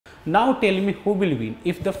Now tell me who will win.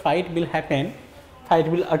 If the fight will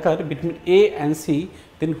occur between A and C,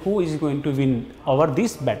 then who is going to win over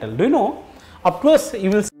this battle? Do you know? Of course,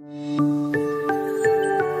 you will.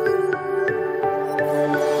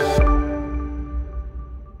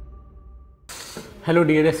 Hello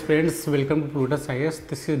dear friends, welcome to Plutus IAS.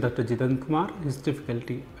 This is Dr. Jitendra Kumar, his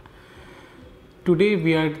difficulty. Today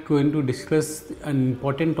we are going to discuss an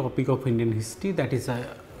important topic of Indian history, that is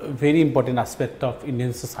a very important aspect of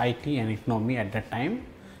Indian society and economy at that time,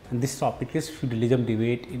 and this topic is feudalism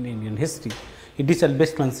debate in Indian history. It is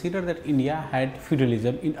always considered that India had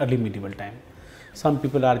feudalism in early medieval time. Some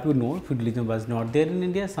people argue no, feudalism was not there in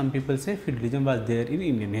India. Some people say feudalism was there in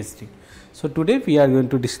Indian history. So today we are going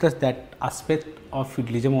to discuss that aspect of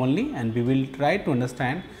feudalism only, and we will try to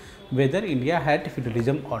understand whether India had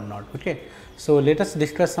feudalism or not. Okay. So let us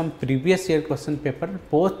discuss some previous year question paper,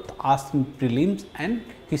 both asked in prelims and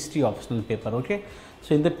history optional paper. Okay.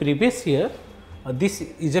 So in the previous year, this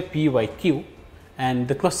is a PYQ, and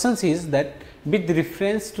the questions is that with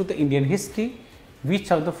reference to the Indian history,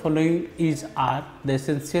 which of the following are the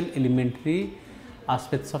essential elementary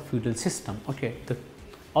aspects of feudal system? Okay. The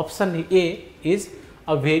option A is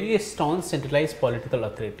a very strong centralized political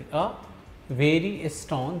authority, a very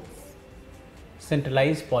strong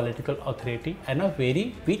centralized political authority and a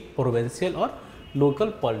very weak provincial or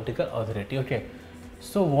local political authority. Okay.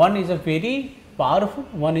 So one is a very powerful,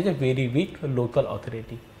 one is a very weak local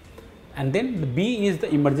authority, and then the B is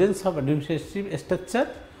the emergence of administrative structure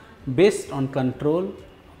based on control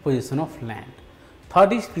position of land.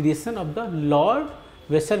 Third is creation of the lord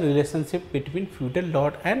vassal relationship between feudal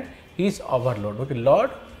lord and his overlord. Okay, lord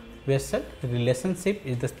vassal relationship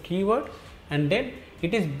is the keyword, and then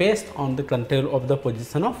it is based on the control of the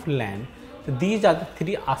position of land. So these are the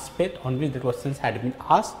three aspects on which the questions had been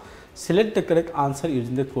asked. Select the correct answer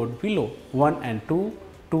using the code below: 1 and 2,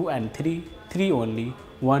 2 and 3, 3 only,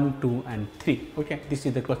 1, 2 and 3. Okay, this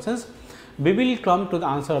is the questions. We will come to the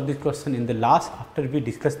answer of this question in the last after we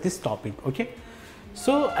discuss this topic. Okay.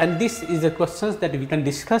 So, and this is the questions that we can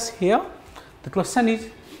discuss here. The question is,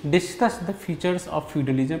 discuss the features of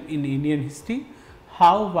feudalism in Indian history.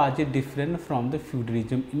 How was it different from the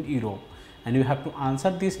feudalism in Europe? And you have to answer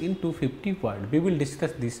this in 250 words. We will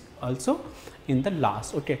discuss this also in the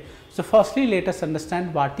last. Okay. So firstly, let us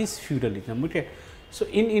understand what is feudalism. Okay. So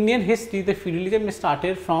in Indian history, the feudalism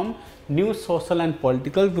started from new social and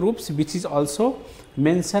political groups, which is also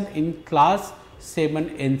mentioned in class 7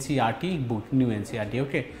 NCERT book, new NCERT.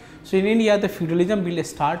 Okay. So in India, the feudalism will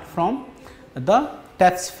start from the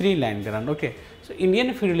tax-free land grant. Okay. So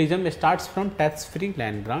Indian feudalism starts from tax-free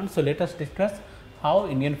land grant. So let us discuss how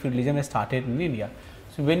Indian feudalism started in India.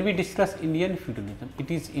 So when we discuss Indian feudalism,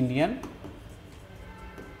 it is Indian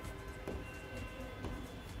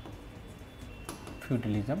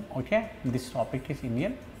feudalism. Okay, this topic is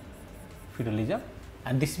Indian feudalism,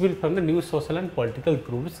 and this will from the new social and political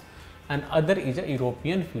groups, and other is a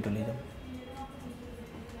European feudalism.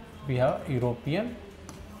 We have European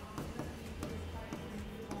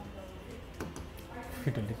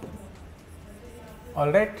feudalism.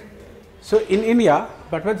 All right. So in India,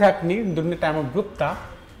 what was happening during the time of Gupta?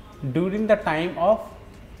 During the time of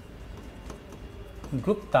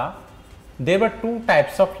Gupta, there were two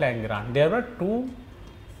types of land grant. There were two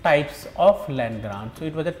types of land grant. So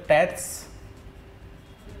it was a tax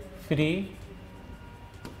free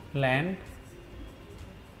land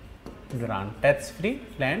grant, tax free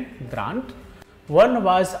land grant. One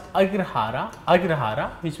was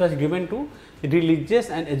agrahara, which was given to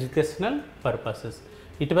religious and educational purposes.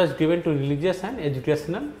 It was given to religious and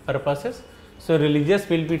educational purposes. So religious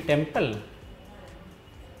will be temple,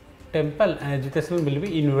 and educational will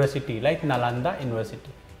be university, like Nalanda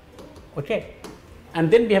University. Okay.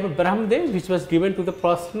 And then we have a Brahmade, which was given to the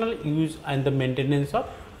personal use and the maintenance of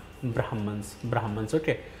Brahmans.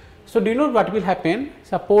 Okay. So do you know what will happen?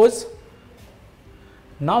 Suppose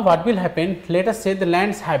now what will happen? Let us say the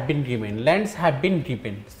lands have been given.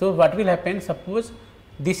 So what will happen? Suppose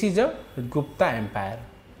this is a Gupta Empire.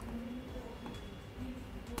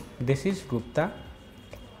 This is Gupta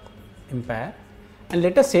Empire, and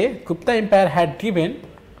let us say Gupta Empire had given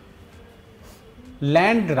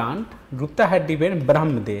land grant. Gupta had given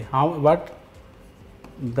Brahmade. How? What?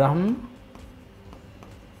 Brahmade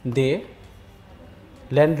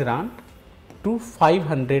land grant to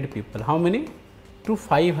 500 people. How many? To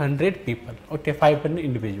 500 people. Okay, 500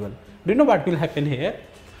 individual. Do you know what will happen here?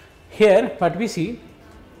 Here, what we see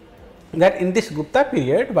that in this Gupta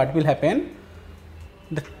period, what will happen?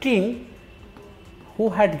 The king who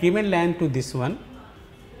had given land to this one,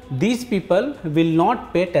 these people will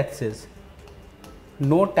not pay taxes.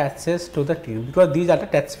 no taxes to the king, because these are the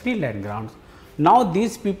tax free land grounds. Now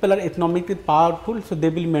these people are economically powerful, so they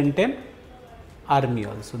will maintain army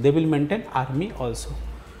also. They will maintain army also.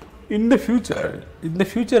 In the future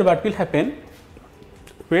what will happen,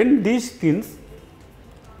 when these kings,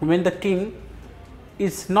 when the king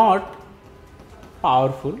is not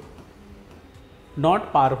powerful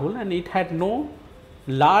and it had no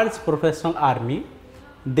large professional army,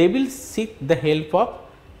 they will seek the help of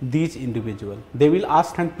these individuals. They will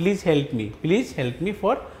ask him, please help me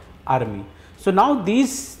for army. So now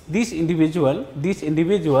these individuals,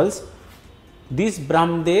 these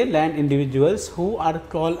Brahmade land individuals who are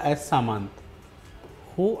called as Samant,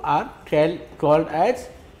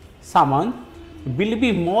 will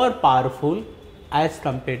be more powerful as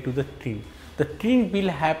compared to the king. The king will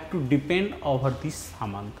have to depend over this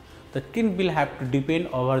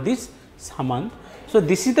Samant. So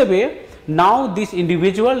this is the way. Now this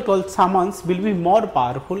individual called Samants will be more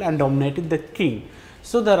powerful and dominated the king.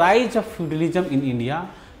 So the rise of feudalism in India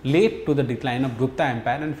led to the decline of Gupta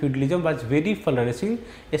Empire, and feudalism was very flourishing,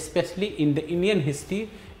 especially in the Indian history,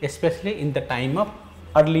 especially in the time of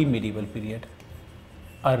early medieval period.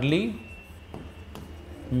 And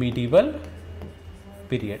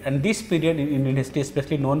this period in Indian history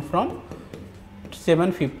especially known from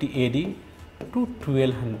 750 AD to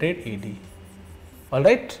 1200 AD.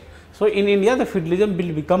 Alright. So in India the feudalism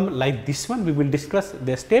will become like this one. We will discuss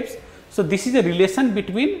the steps. So this is a relation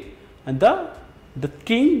between the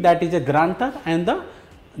king, that is a grantor, and the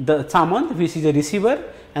Samant, which is a receiver,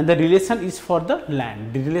 and the relation is for the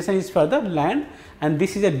land. And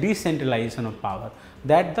this is a decentralization of power,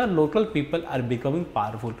 that the local people are becoming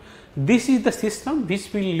powerful. This is the system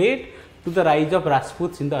which will lead to the rise of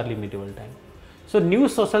Rajputs in the early medieval time. So new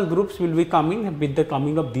social groups will be coming with the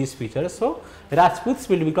coming of these features. So Rajputs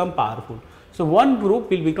will become powerful. So one group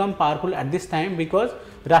will become powerful at this time, because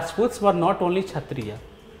Rajputs were not only Kshatriya.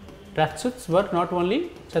 There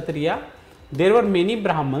were many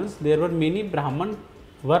Brahmans, Brahman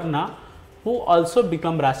Varna who also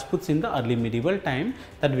become Rajputs in the early medieval time,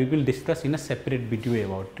 that we will discuss in a separate video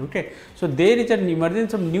about it. Okay. So there is an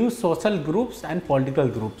emergence of new social groups and political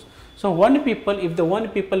groups. So if the one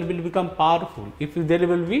people will become powerful, if there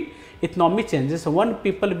will be economic changes, one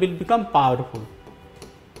people will become powerful.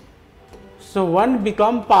 So one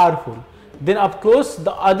become powerful, then of course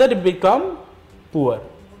the other become poor.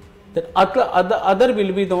 That other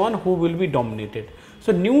will be the one who will be dominated.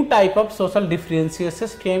 So new type of social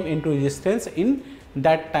differentiations came into existence in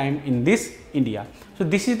that time in this India. So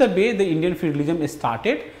this is the way the Indian feudalism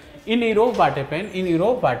started. In Europe what happened? In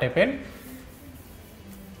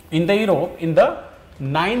the Europe in the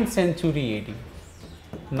 9th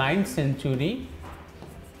century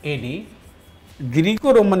AD,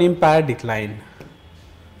 Greco-Roman Empire declined.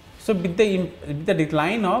 So with the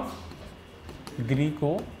decline of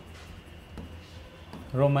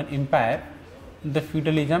Greco-Roman Empire, the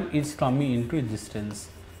feudalism is coming into existence.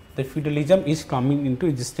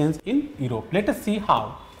 In Europe. Let us see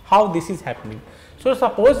how this is happening. So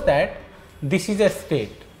suppose that this is a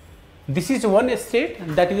state. This is one state,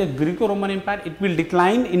 that is a Greco-Roman Empire. It will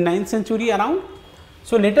decline in 9th century around.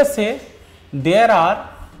 So let us say there are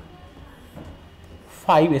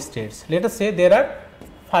 5 states. Let us say there are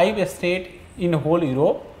 5 states in whole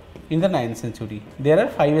Europe in the 9th century. There are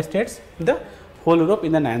 5 states in the whole Europe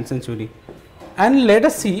in the 9th century. And let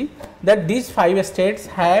us see that these 5 states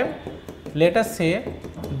have, let us say,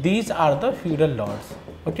 these are the feudal lords.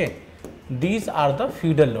 Okay. These are the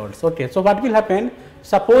feudal lords. Okay. So what will happen?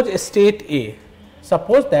 Suppose state A.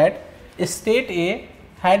 Suppose that state A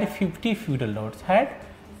had 50 feudal lords.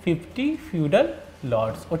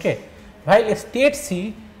 Okay. While state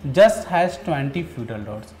C just has 20 feudal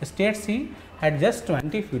lords. State C had just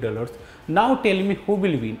 20 feudal lords. Now tell me who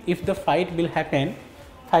will win. If the fight will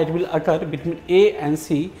occur between A and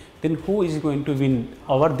C, then who is going to win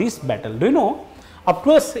over this battle? Do you know? Of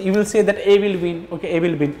course, you will say that A will win. Okay, A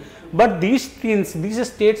will win. But these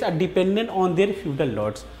states are dependent on their feudal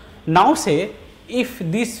lords. Now say, if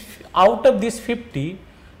this out of this 50,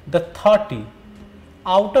 the 30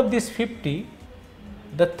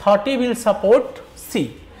 will support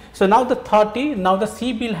C. So now the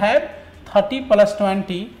C will have 30 plus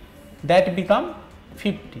 20, that become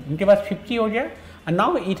 50. इनके पास 50 हो गया, and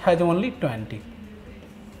now it has only 20.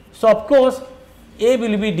 So of course A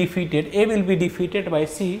will be defeated by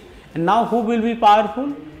C, and now who will be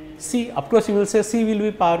powerful? C. Of course you will say C will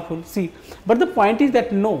be powerful, C. But the point is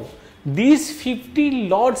that no, these 50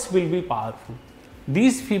 lords will be powerful.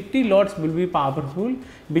 Because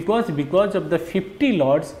of the 50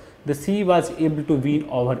 lords, the C was able to win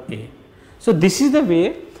over A. So this is the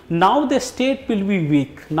way Now the state will be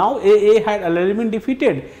weak. Now A had already been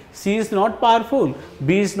defeated. C is not powerful.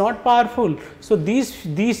 B is not powerful. So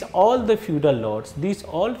these all the feudal lords, these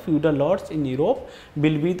all feudal lords in Europe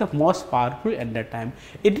will be the most powerful at that time.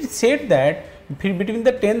 It is said that between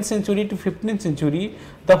the 10th century to 15th century,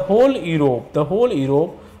 the whole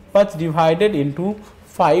Europe was divided into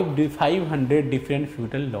 500 different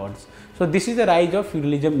feudal lords. So this is the rise of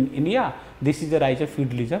feudalism in India. This is the rise of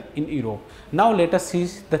feudalism in Europe. Now let us see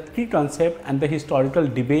the key concept and the historical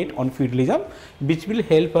debate on feudalism, which will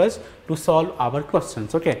help us to solve our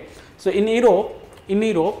questions. Okay. So in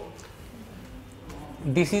Europe,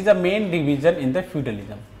 this is the main division in the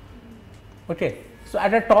feudalism. Okay. So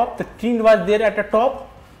at the top, the king was there at the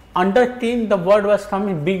top. Under king, the word was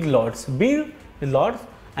coming big lords,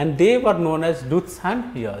 and they were known as dukes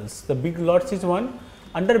and earls. The big lords is one.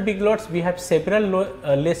 Under big lords, we have several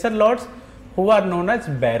lesser lords who are known as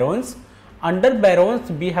barons. Under barons,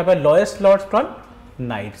 we have a lowest lords called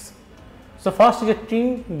knights. So first is a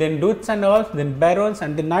king, then dukes and earls, then barons,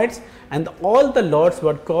 and the knights, and all the lords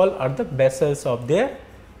were called are the vassals of their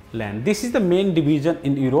land. This is the main division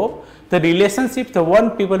in Europe. The relationship, the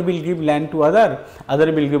one people will give land to other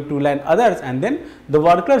will give to land others, and then the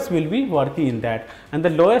workers will be working in that. And the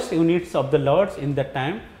lowest units of the lords in that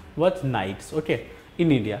time was knights. Okay,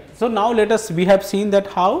 in India. So now we have seen that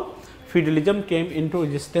how feudalism came into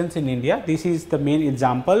existence in India. This is the main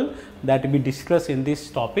example that we discuss in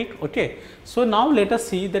this topic. Okay. So now let us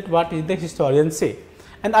see that what is the historians say,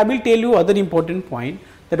 and I will tell you other important point,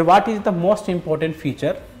 that what is the most important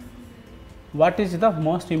feature, what is the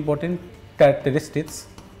most important characteristics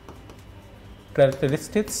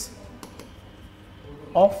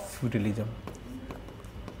of feudalism.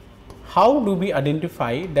 How do we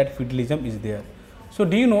identify that feudalism is there? So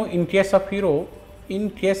do you know, in case of Europe,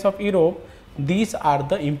 these are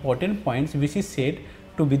the important points which is said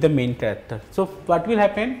to be the main character. So what will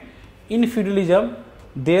happen in feudalism?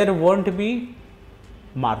 There won't be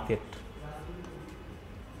market.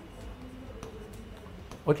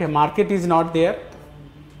 Okay, market is not there.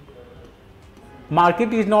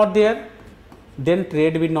 Market is not there, then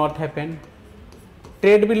trade will not happen.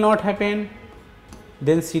 Trade will not happen,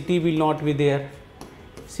 then city will not be there.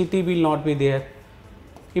 City will not be there.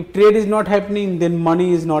 If trade is not happening, then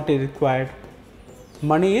money is not required.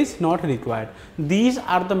 Money is not required. These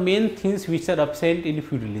are the main things which are absent in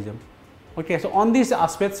feudalism. Okay, so on these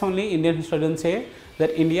aspects only Indian historians say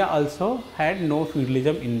that India also had no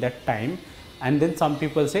feudalism in that time, and then some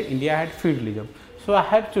people say India had feudalism. So I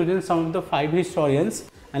have chosen some of the 5 historians,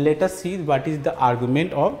 and let us see what is the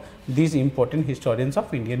argument of these important historians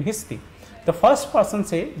of Indian history. The first person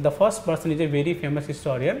is a very famous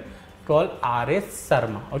historian called R.S.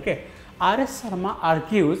 Sharma. Okay, R.S. Sharma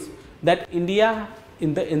argues that India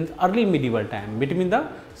in early medieval time, between the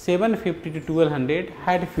 750 to 1200,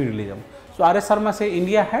 had feudalism. So R.S. Sharma say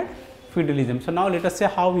India had feudalism. So now let us say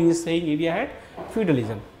how he is saying India had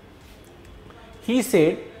feudalism. He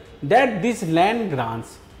said that these land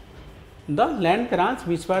grants,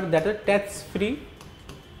 which were that are tax free,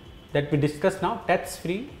 that we discuss now, tax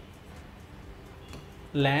free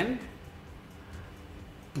land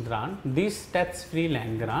grant, this tax free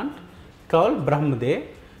land grant called Brahmade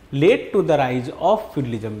led to the rise of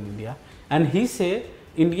feudalism in India. And he say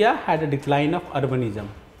India had a decline of urbanism.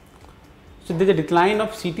 So there is a decline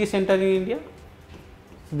of city center in India.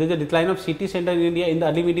 So there is a decline of city center in India in the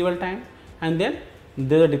early medieval time, and then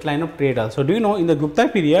there is a decline of trade also. Do you know, in the Gupta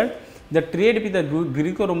period, the trade with the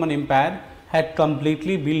Greco-Roman Empire had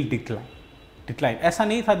completely been declined. ऐसा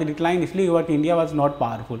नहीं था, the decline इसलिए हुआ कि India was not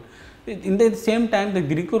powerful. In the same time, the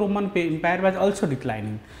Greco-Roman Empire was also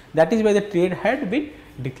declining. That is why the trade had been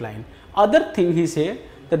declined. Other thing he say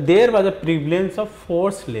that there was a prevalence of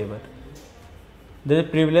forced labor. There is a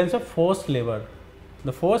prevalence of forced labor.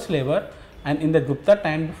 The forced labor, and in the Gupta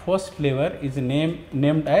time, the forced labor is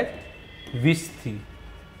named as whic.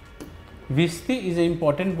 Whic is an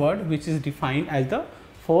important word which is defined as the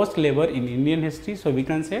forced labor in Indian history. So we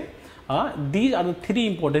can say these are the 3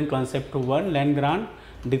 important concepts. One, land grant,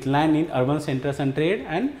 decline in urban centers and trade,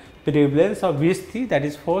 and prevalence of whic, that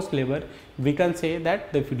is forced labor. We can say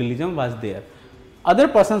that the feudalism was there. Other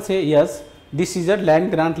persons say yes, this is a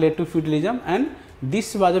land grant led to feudalism, and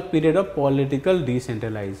this was a period of political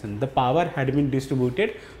decentralization. The power had been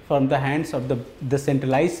distributed from the hands of the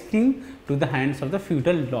centralized king to the hands of the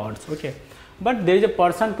feudal lords. Okay, but there is a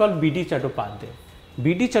person called B.D. Chattopadhyay.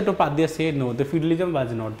 B.D. Chattopadhyay said no, the feudalism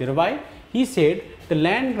was not there. Why? He said the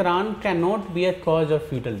land grant cannot be a cause of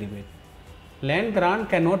feudal debate. Land grant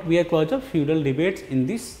cannot be a cause of feudal debates in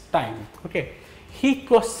this time. Okay, he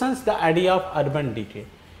questions the idea of urban decay.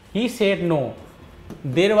 He said no,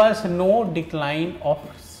 there was no decline of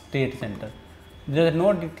trade center. There is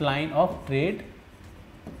no decline of trade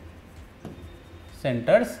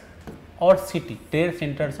centers or city, trade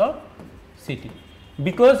centers or city.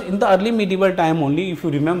 Because in the early medieval time only, if you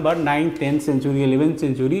remember 9th, 10th century, 11th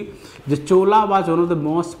century, the Chola was one of the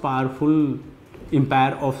most powerful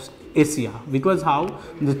empire of Asia. Because how?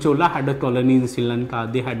 The Chola had a colony in Sri Lanka,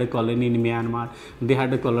 they had a colony in Myanmar, they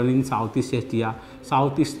had a colony in Southeast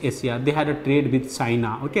Asia, they had a trade with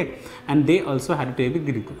China, okay, and they also had a trade with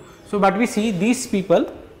Greek. So, but we see these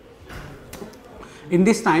people, in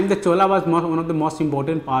this time the Chola was one of the most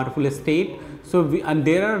important powerful state. So, and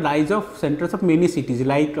there are rise of centers of many cities,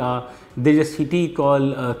 like there is a city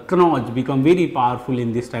called Kanauj become very powerful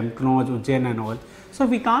in this time, Kanauj, Ujjain and all. So,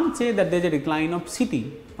 we can't say that there is a decline of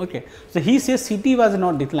city. Okay. So, he says city was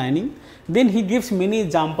not declining, then he gives many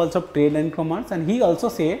examples of trade and commerce, and he also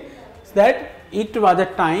says that it was a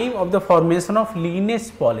time of the formation of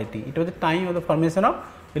lineage polity, it was a time of the formation of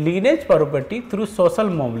lineage property through social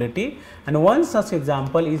mobility, and one such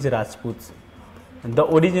example is Rajputs. The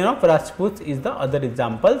origin of Rajputs is the other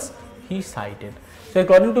examples he cited. So,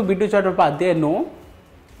 according to B.D. Chattopadhyay, no,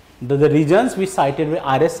 the reasons we cited with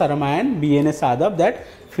R.S. Sharma and B.N.S. Yadav that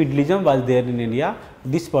feudalism was there in India.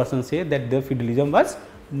 This person say that the feudalism was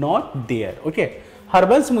not there. Okay.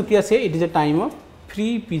 Harbans Mutia say it is a time of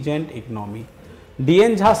free peasant economy.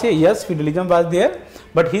 D.N. Jha say yes, feudalism was there,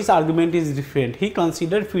 but his argument is different. He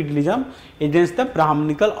considered feudalism against the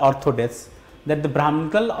Brahmanical orthodox, that the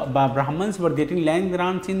Brahmins were getting land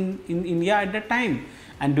grants in India at that time,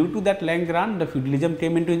 and due to that land grant the feudalism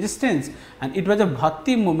came into existence, and it was a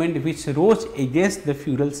Bhakti movement which rose against the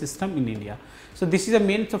feudal system in India. So, this is the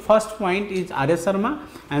main. So, first point is R.S. Sharma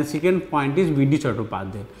and second point is B.D.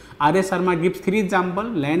 Chattopadhyay. R.S. Sharma gives 3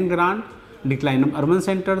 examples: land grant, decline of urban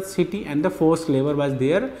centers, city, and the forced labor was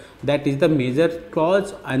there. That is the major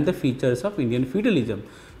cause and the features of Indian feudalism,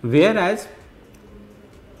 whereas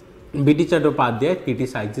B.D. Chattopadhyay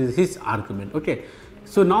criticizes his argument. Okay.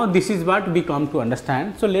 So, now this is what we come to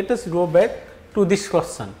understand. So, let us go back to this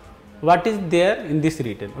question, what is there in this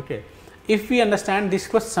written. Okay. If we understand this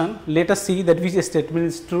question, let us see that which statement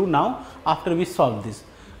is true now after we solve this.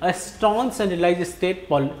 A strong centralized state,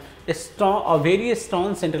 a very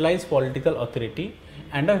strong centralized political authority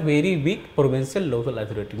and a very weak provincial local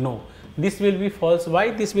authority. No, this will be false.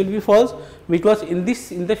 Why this will be false? Because in the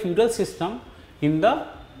feudal system,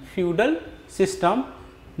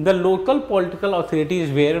 the local political authority is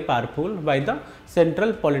very powerful, while the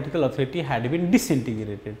central political authority had been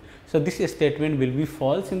disintegrated. So, this statement will be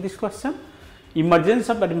false in this question. Emergence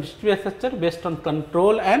of administrative structure based on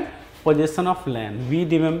control and possession of land. We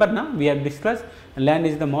remember now, we have discussed land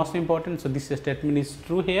is the most important. So, this statement is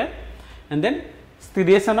true here. And then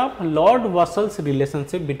creation of lord vassals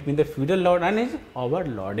relationship between the feudal lord and his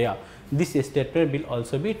overlord. Yeah, this statement will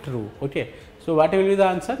also be true. Okay. So, what will be the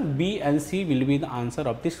answer? B and C will be the answer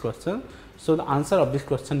of this question. So, the answer of this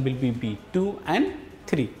question will be B, 2 and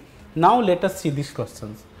 3. Now, let us see these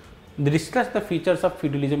questions. Discuss the features of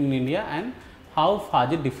feudalism in India and how far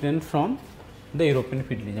is it different from the European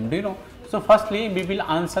feudalism. Do you know? So, firstly, we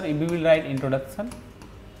will write introduction.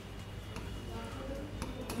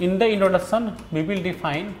 In the introduction, we will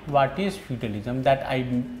define what is feudalism, that I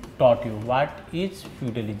taught you. What is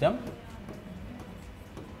feudalism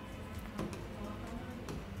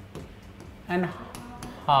and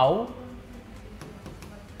how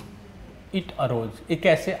it arose, ये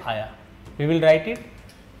कैसे आया, we will write it.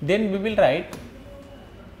 Then we will write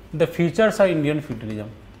the features of Indian feudalism.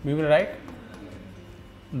 We will write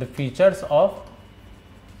the features of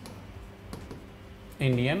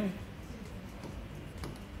Indian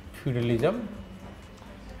feudalism,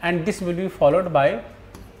 and this will be followed by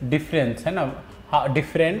difference and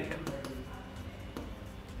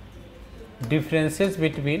differences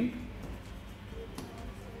between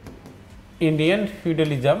Indian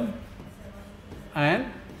feudalism and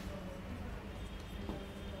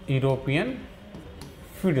European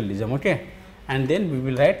feudalism. Okay, and then we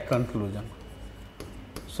will write conclusion.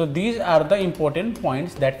 So, these are the important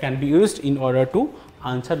points that can be used in order to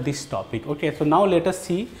answer this topic. Okay, so now let us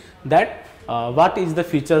see that what is the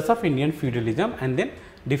features of Indian feudalism, and then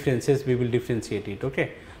differences, we will differentiate it.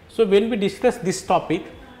 Okay, so when we discuss this topic,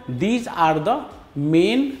 these are the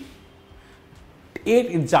main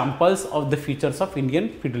 8 examples of the features of Indian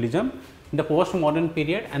feudalism in the postmodern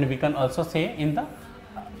period, and we can also say in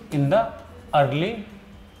the early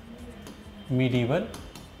medieval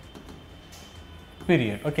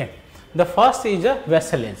period. Okay, the first is a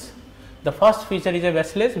vassalage. The first feature is a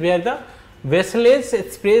vassalage, where the vassals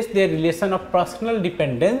express their relation of personal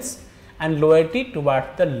dependence and loyalty towards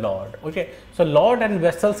the lord. Okay. So, lord and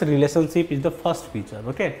vassals relationship is the first feature.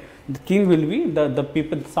 Okay. The king will be the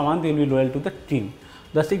people, Samant will be loyal to the king.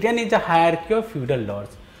 The second is the hierarchy of feudal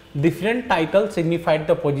lords. Different titles signified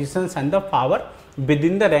the positions and the power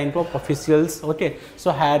within the rank of officials. Okay.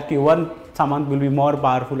 So, hierarchy, one Samant will be more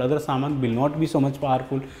powerful, other Samant will not be so much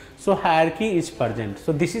powerful. So, hierarchy is present.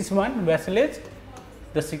 So, this is one vassalage.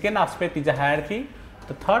 The second aspect is a hierarchy.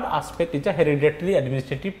 The third aspect is a hereditary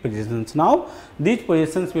administrative positions. Now, these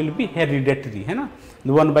positions will be hereditary, है ना,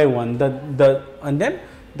 one by one. And then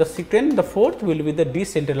the second, the fourth will be the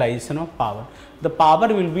decentralization of power. The power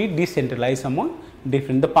will be decentralized among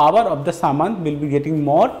different. The power of the Samant will be getting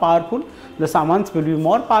more powerful. The Samants will be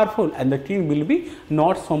more powerful, and the king will be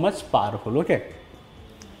not so much powerful. Okay.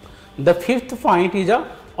 The fifth point is a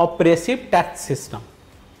oppressive tax system.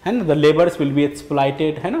 And the laborers will be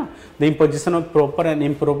exploited, है ना, the imposition of proper and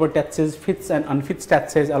improper taxes, fixed and unfixed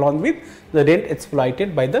taxes, along with the rent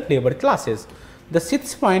exploited by the labor classes. The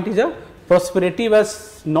sixth point is a prosperity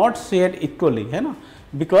was not shared equally, है ना,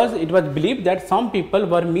 because it was believed that some people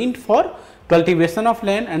were meant for cultivation of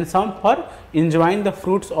land and some for enjoying the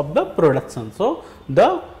fruits of the production. So,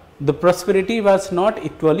 the prosperity was not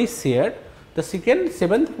equally shared. The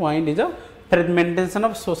seventh point is a fragmentation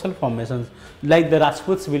of social formations, like the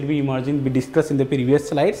Rajputs will be emerging, we discussed in the previous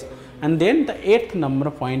slides. And then the eighth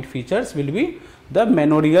number point features will be the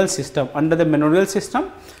manorial system. Under the manorial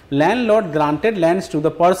system, landlord granted lands to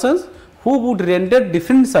the persons who would render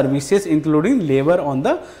different services, including labor on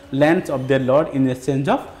the lands of their lord in exchange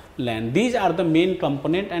of land. These are the main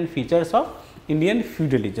component and features of Indian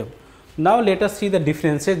feudalism. Now, let us see the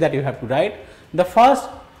differences that you have to write. The first,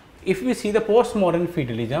 if we see the postmodern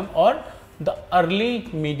feudalism or the early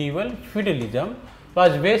medieval feudalism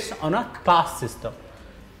was based on a caste system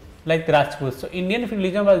like the Rajputs. So, Indian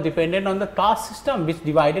feudalism was dependent on the caste system, which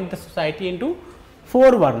divided the society into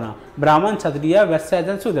four varna: Brahman, Kshatriya, Vaisya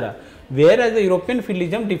and Shudra, whereas the European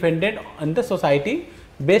feudalism depended on the society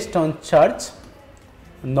based on church,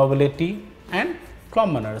 nobility and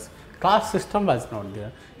commoners. Caste system was not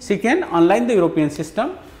there. Second, unlike the European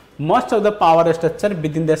system, most of the power structure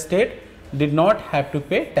within the state did not have to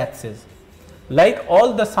pay taxes. Like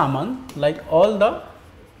all the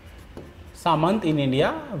Samant in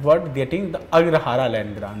India were getting the Agrahara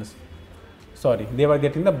land grants. Sorry, they were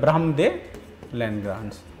getting the Brahmde land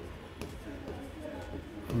grants.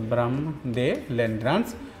 Brahmde land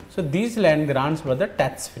grants. So, these land grants were the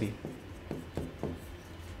tax free.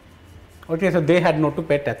 Okay, so they had not to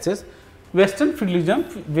pay taxes. Western feudalism,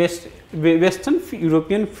 Western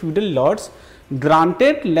European feudal lords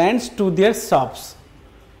granted lands to their serfs.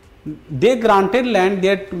 They granted land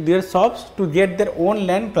there to their serfs to get their own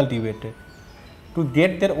land cultivated.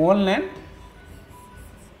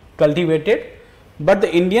 But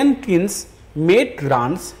the Indian kings made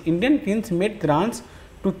grants.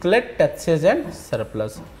 To collect taxes and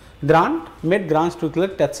surplus. Made grants to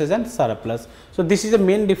collect taxes and surplus. So, this is the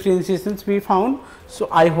main differentiations we found. So,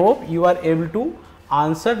 I hope you are able to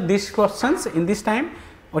answer these questions in this time.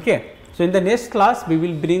 Okay. So, in the next class, we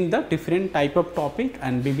will bring the different type of topic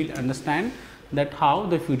and we will understand that how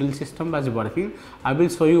the feudal system was working. I will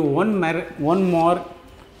show you one more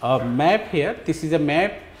map here. This is a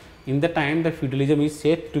map in the time the feudalism is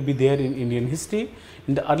said to be there in Indian history.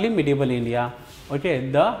 In the early medieval India, okay,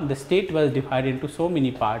 the state was divided into so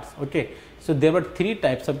many parts. Okay. So, there were three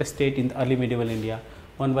types of state in the early medieval India.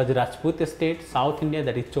 One was Rajput state, South India,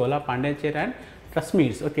 that is Chola, Pandya, and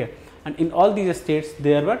Kashmirs. Okay. And in all these states,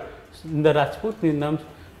 there were the Rajput kingdoms.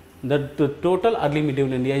 The total early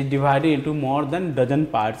medieval India is divided into more than dozen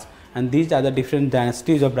parts, and these are the different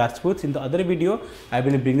dynasties of Rajputs. In the other video, I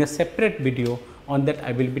will bring a separate video on that.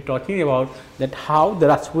 I will be talking about that how the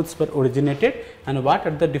Rajputs were originated and what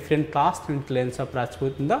are the different castes and clans of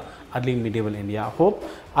Rajput in the early medieval India.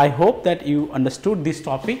 I hope that you understood this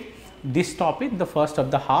topic. The first of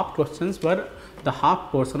the half questions were, the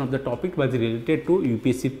half portion of the topic was related to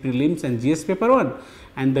UPSC prelims and GS paper 1,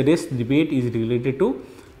 and the rest debate is related to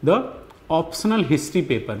the optional history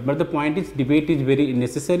paper. But the point is, debate is very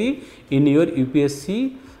necessary in your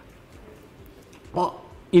UPSC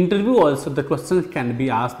interview. Also, the questions can be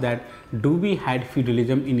asked that do we had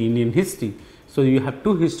feudalism in Indian history? So, you have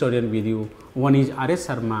two historians with you, one is R.S.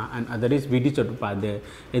 Sharma and other is V.D. Chattopadhyay.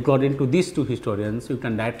 According to these two historians, you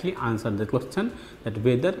can directly answer the question that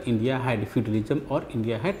whether India had feudalism or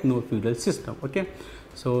India had no feudal system. Okay.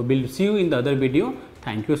 So, we will see you in the other video.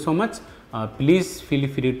 Thank you so much. Please feel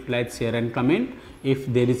free to like, share and comment. If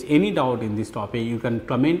there is any doubt in this topic, you can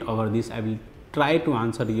comment over this. I will try to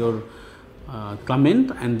answer your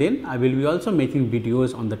comment, and then I will be also making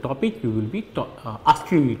videos on the topic. You will be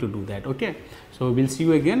asking me to do that. Okay, so we'll see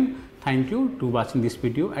you again. Thank you to watching this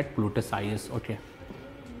video at Plutus IAS. Okay.